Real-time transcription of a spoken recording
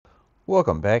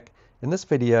Welcome back. In this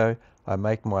video I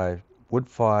make my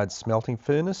wood-fired smelting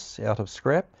furnace out of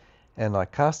scrap and I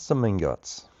cast some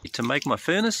ingots. To make my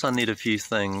furnace I need a few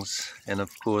things, and of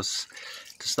course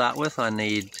to start with I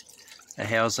need a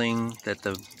housing that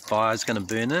the fire is going to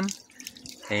burn in,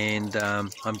 and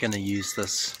I'm going to use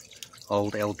this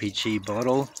old LPG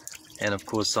bottle, and of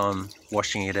course I'm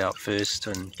washing it out first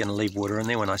and going to leave water in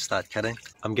there when I start cutting.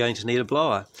 I'm going to need a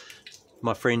blower.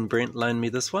 My friend Brent loaned me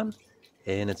this one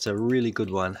and it's a really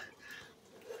good one.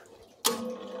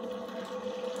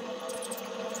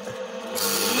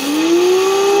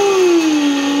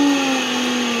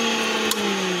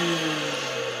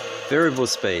 Variable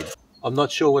speed. I'm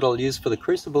not sure what I'll use for the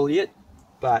crucible yet,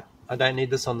 but I don't need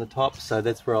this on the top, so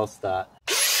that's where I'll start.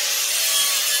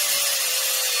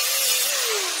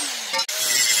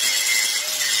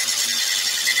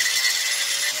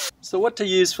 So what to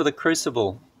use for the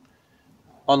crucible?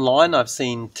 Online I've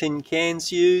seen tin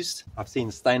cans used, I've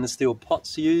seen stainless steel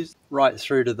pots used, right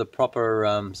through to the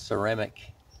proper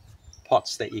ceramic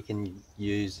pots that you can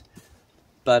use.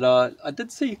 But I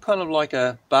did see kind of like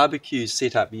a barbecue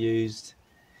setup used,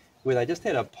 where they just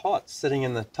had a pot sitting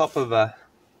in the top of a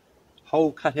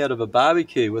hole cut out of a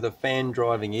barbecue with a fan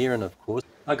driving air in, of course.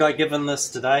 I got given this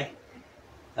today.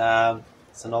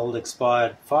 It's an old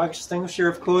expired fire extinguisher,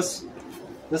 of course.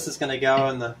 This is going to go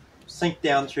in the sink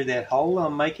down through that hole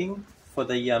I'm making for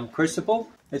the crucible.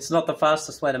 It's not the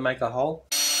fastest way to make a hole.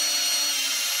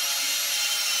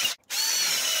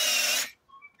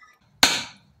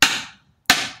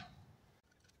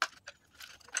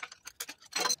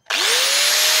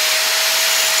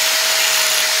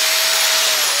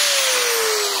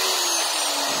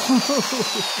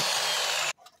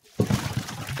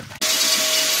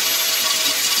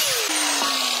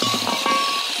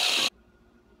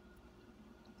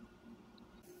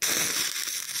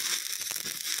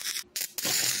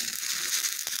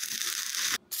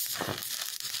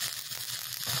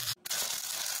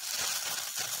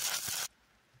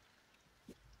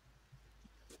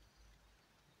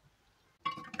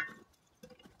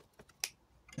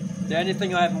 The only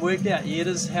thing I haven't worked out yet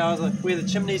is where the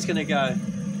chimney's going to go,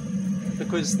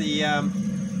 because the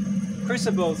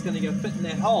crucible is going to go fit in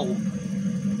that hole.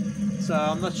 So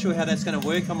I'm not sure how that's going to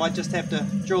work. I might just have to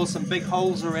drill some big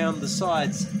holes around the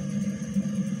sides.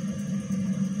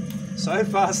 So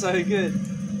far so good.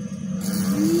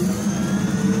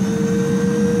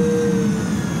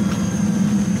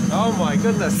 Oh my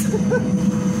goodness.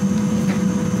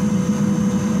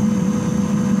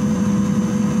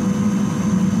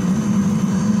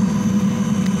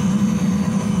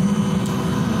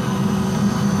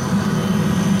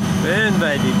 Burn,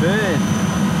 baby, burn.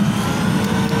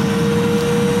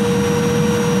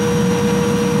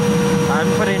 I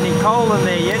haven't put any coal in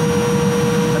there yet,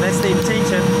 but that's the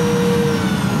intention.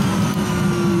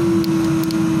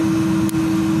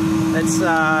 It's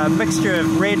a mixture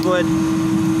of redwood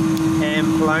and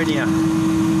Paulownia.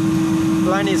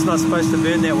 Paulownia is not supposed to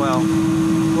burn that well.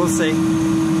 We'll see.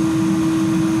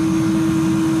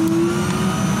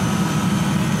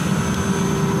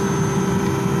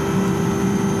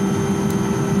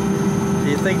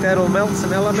 Think that'll melt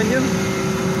some aluminium?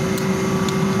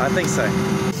 I think so.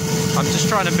 I'm just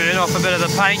trying to burn off a bit of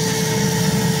the paint.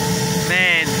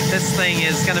 Man, this thing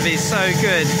is going to be so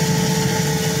good.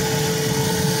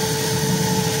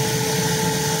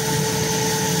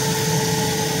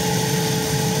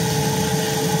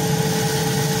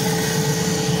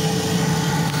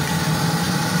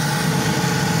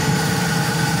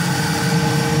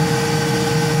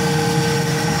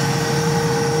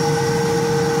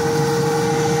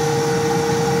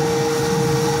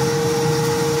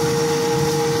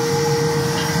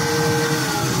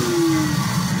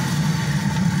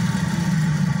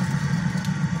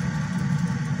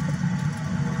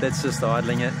 That's just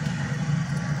idling it.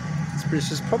 It's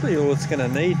just probably all it's going to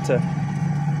need to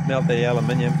melt the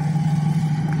aluminium.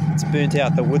 It's burnt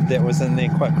out the wood that was in there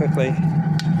quite quickly,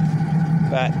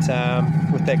 but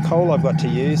with that coal I've got to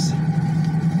use,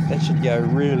 that should go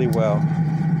really well.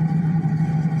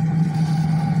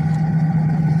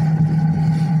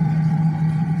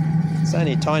 There's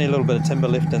only a tiny little bit of timber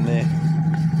left in there,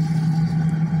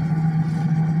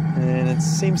 and it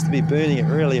seems to be burning it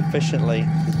really efficiently.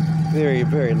 Very,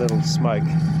 very little smoke.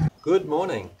 Good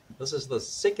morning. This is the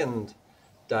second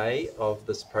day of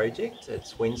this project.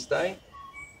 It's Wednesday,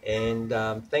 and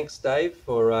thanks Dave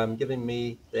for giving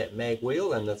me that mag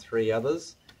wheel and the 3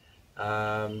 others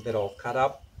that I'll cut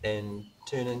up and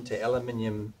turn into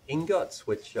aluminium ingots,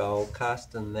 which I'll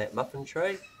cast in that muffin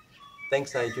tray.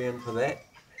 Thanks Adrian for that.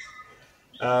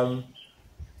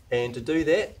 And to do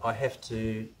that I have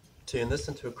to turn this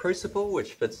into a crucible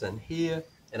which fits in here,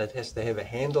 and it has to have a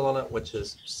handle on it which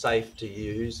is safe to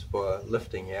use for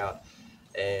lifting out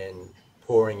and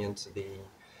pouring into the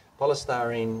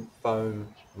polystyrene foam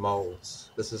molds.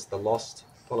 This is the lost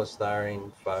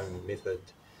polystyrene foam method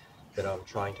that I'm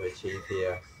trying to achieve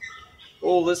here.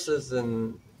 All this is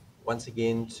once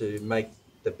again to make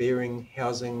the bearing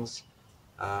housings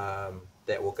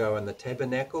that will go in the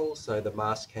tabernacle so the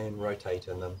mast can rotate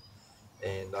in them.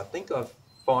 And I think I've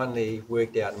finally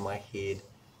worked out in my head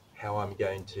how I'm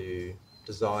going to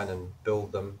design and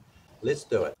build them. Let's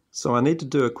do it. So I need to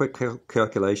do a quick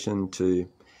calculation to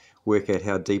work out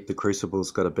how deep the crucible's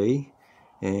got to be,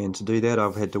 and to do that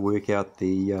I've had to work out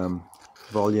the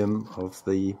volume of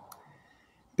the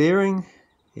bearing,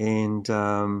 and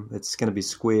it's going to be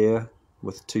square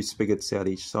with 2 spigots out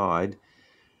each side,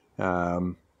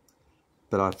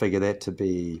 but I figure that to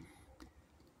be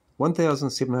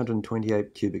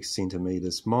 1,728 cubic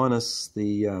centimeters minus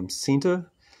the center,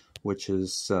 which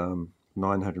is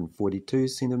 942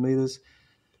 centimeters,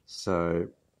 so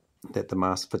that the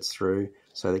mast fits through.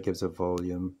 So that gives a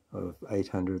volume of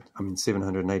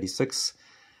 786.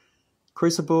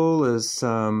 Crucible is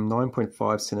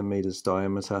 9.5 centimeters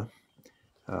diameter,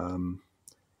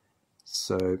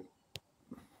 so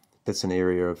that's an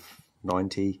area of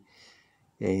 90.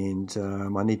 And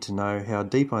I need to know how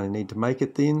deep I need to make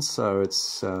it then, so it's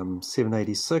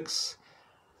 786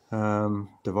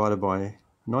 divided by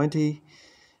 90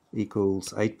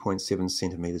 equals 8.7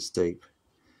 centimeters deep.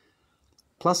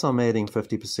 Plus I'm adding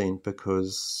 50%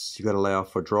 because you've got to allow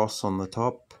for dross on the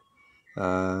top,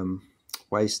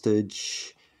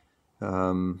 wastage,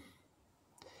 and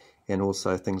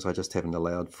also things I just haven't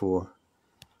allowed for.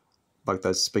 Like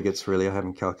those spigots, really, I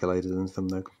haven't calculated into them.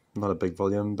 They're not a big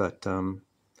volume, but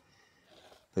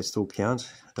they still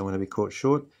count. I don't want to be caught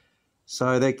short.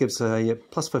 So that gives a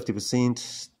plus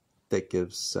 50%. That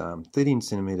gives 13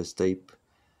 centimeters deep,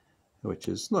 which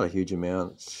is not a huge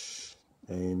amount.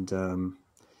 And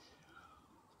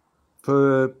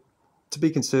to be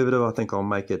conservative, I think I'll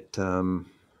make it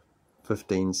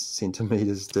 15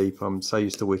 centimeters deep. I'm so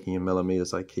used to working in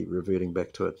millimeters, I keep reverting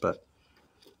back to it. But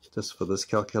just for this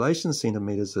calculation,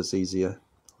 centimeters is easier,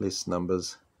 less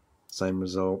numbers, same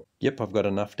result. Yep, I've got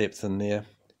enough depth in there.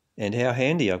 And how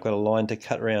handy, I've got a line to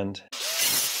cut around.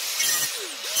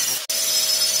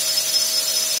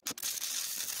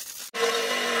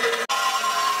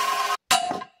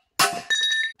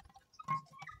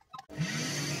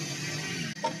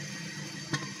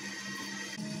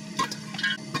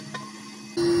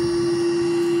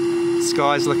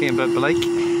 Sky's looking a bit bleak.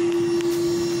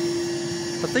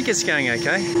 I think it's going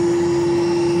okay.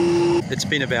 It's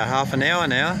been about half an hour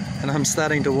now and I'm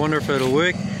starting to wonder if it'll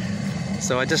work.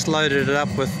 So I just loaded it up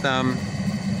with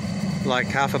like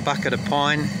half a bucket of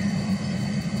pine,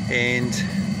 and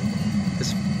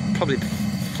there's probably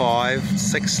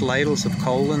 5-6 ladles of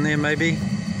coal in there maybe.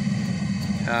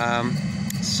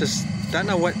 It's just, don't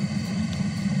know what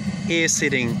air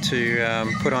setting to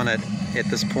put on it at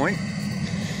this point.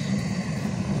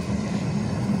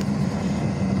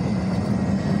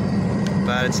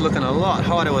 But it's looking a lot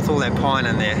hotter with all that pine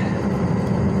in there.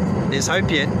 There's hope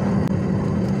yet.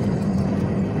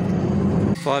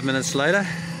 5 minutes later,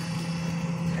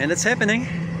 and it's happening.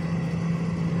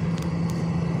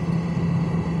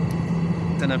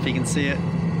 Don't know if you can see it,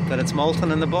 but it's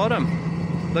molten in the bottom.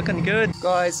 Looking good.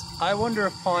 Guys, I wonder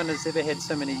if pine has ever had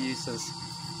so many uses.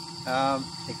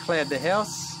 It clad the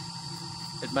house,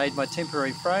 it made my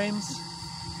temporary frames.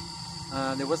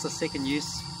 There was a second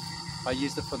use. I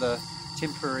used it for the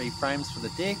temporary frames for the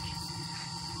deck.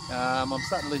 I'm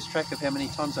starting to lose track of how many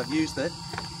times I've used it.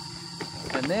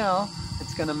 And now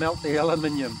it's going to melt the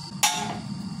aluminium.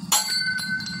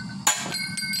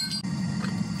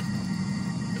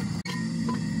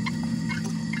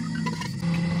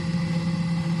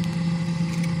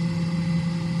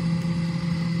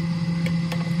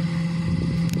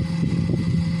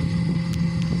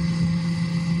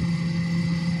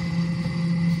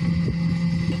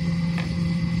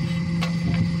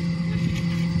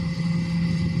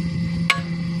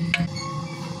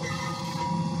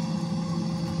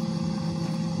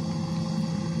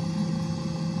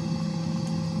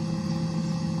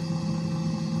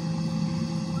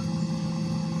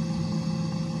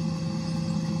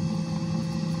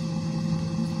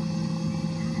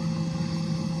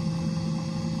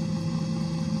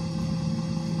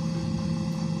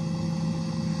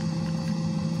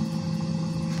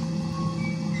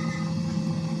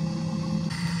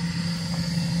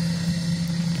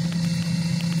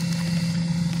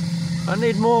 I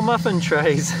need more muffin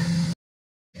trays.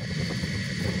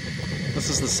 This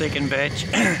is the second batch.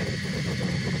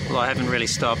 Well, I haven't really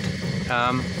stopped.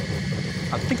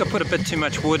 I think I put a bit too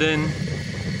much wood in,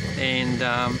 and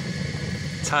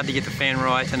it's hard to get the fan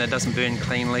right and it doesn't burn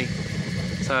cleanly.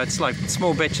 So it's like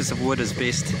small batches of wood is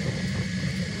best.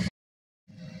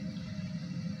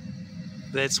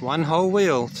 That's one whole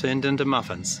wheel turned into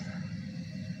muffins.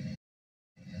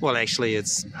 Well, actually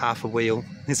it's half a wheel.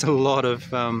 There's a lot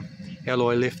of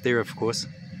alloy left there, of course.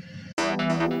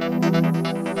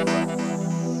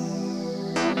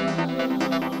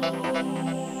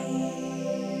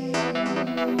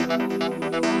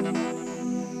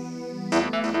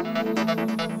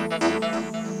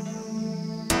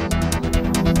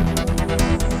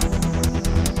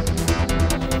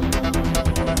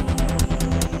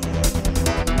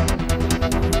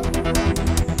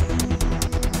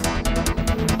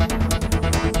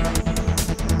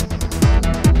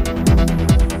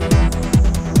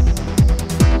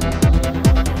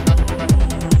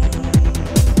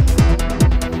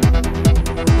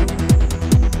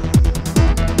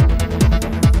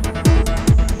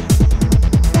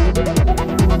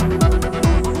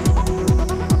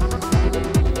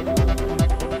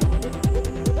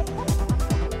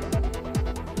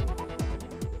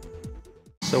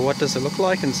 So what does it look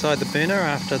like inside the burner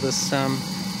after this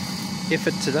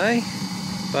effort today?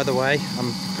 By the way,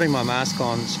 I'm putting my mask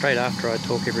on straight after I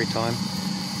talk every time.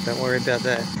 Don't worry about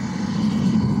that.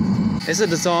 As a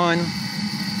design,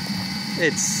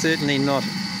 it's certainly not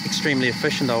extremely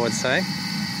efficient, I would say,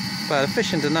 but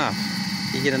efficient enough.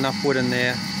 You get enough wood in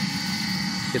there,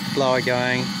 get the blower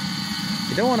going.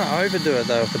 You don't want to overdo it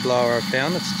though with the blower, I've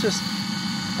found. It's just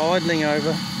idling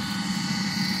over.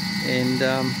 And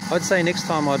I'd say next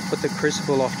time I'd put the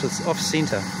crucible off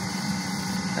center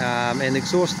and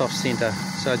exhaust off center.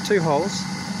 So 2 holes.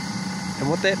 And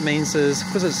what that means is,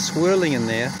 because it's swirling in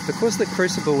there, because the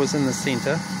crucible was in the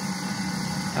center,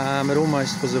 it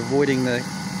almost was avoiding the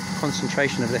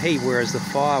concentration of the heat, whereas the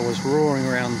fire was roaring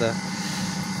around the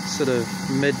sort of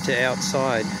mid to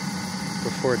outside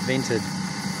before it vented.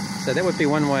 So that would be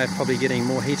one way of probably getting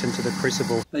more heat into the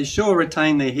crucible. They sure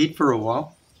retain their heat for a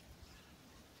while,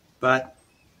 but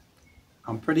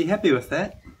I'm pretty happy with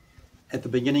that. At the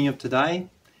beginning of today,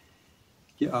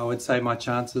 I would say my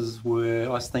chances were, I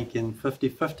was thinking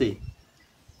 50-50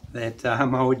 that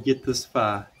I would get this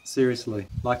far. Seriously.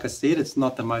 Like I said, it's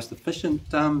not the most efficient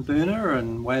burner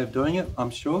and way of doing it, I'm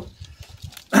sure,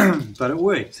 but it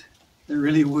worked. It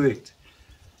really worked.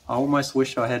 I almost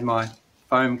wish I had my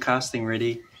foam casting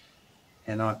ready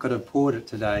and I could have poured it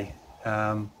today.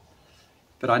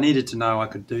 But I needed to know I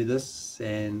could do this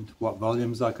and what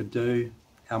volumes I could do,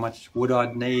 how much wood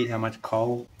I'd need, how much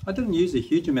coal. I didn't use a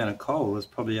huge amount of coal. It was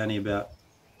probably only about,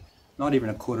 not even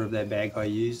a quarter of that bag I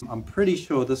used. I'm pretty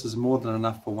sure this is more than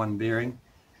enough for one bearing.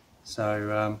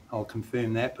 So I'll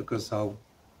confirm that, because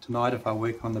tonight if I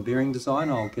work on the bearing design,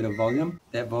 I'll get a volume.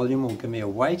 That volume will give me a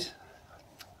weight.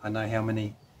 I know how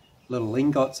many little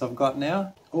ingots I've got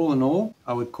now. All in all,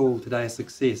 I would call today a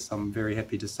success. I'm very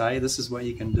happy to say this is what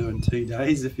you can do in 2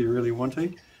 days if you really want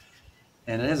to.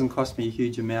 And it hasn't cost me a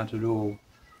huge amount at all.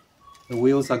 The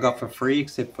wheels I got for free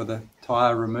except for the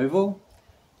tyre removal.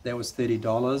 That was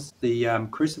 $30. The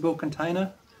crucible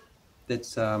container,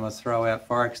 that's a throw-out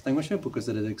fire extinguisher because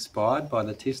it had expired by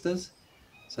the testers.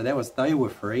 So they were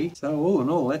free. So all in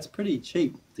all, that's pretty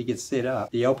cheap to get set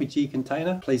up. The LPG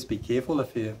container, please be careful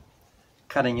if you're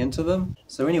cutting into them.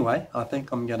 So anyway, I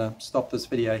think I'm gonna stop this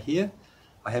video here.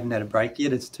 I haven't had a break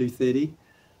yet, it's 2:30,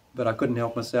 but I couldn't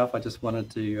help myself. I just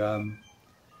wanted to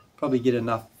probably get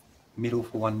enough metal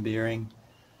for one bearing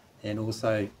and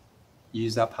also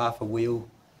use up half a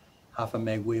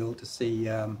mag wheel to see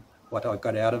what I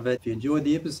got out of it. If you enjoyed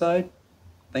the episode,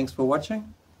 thanks for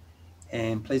watching,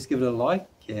 and please give it a like,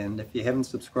 and if you haven't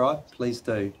subscribed, please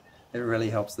do. It really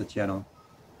helps the channel.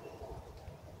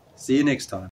 See you next time.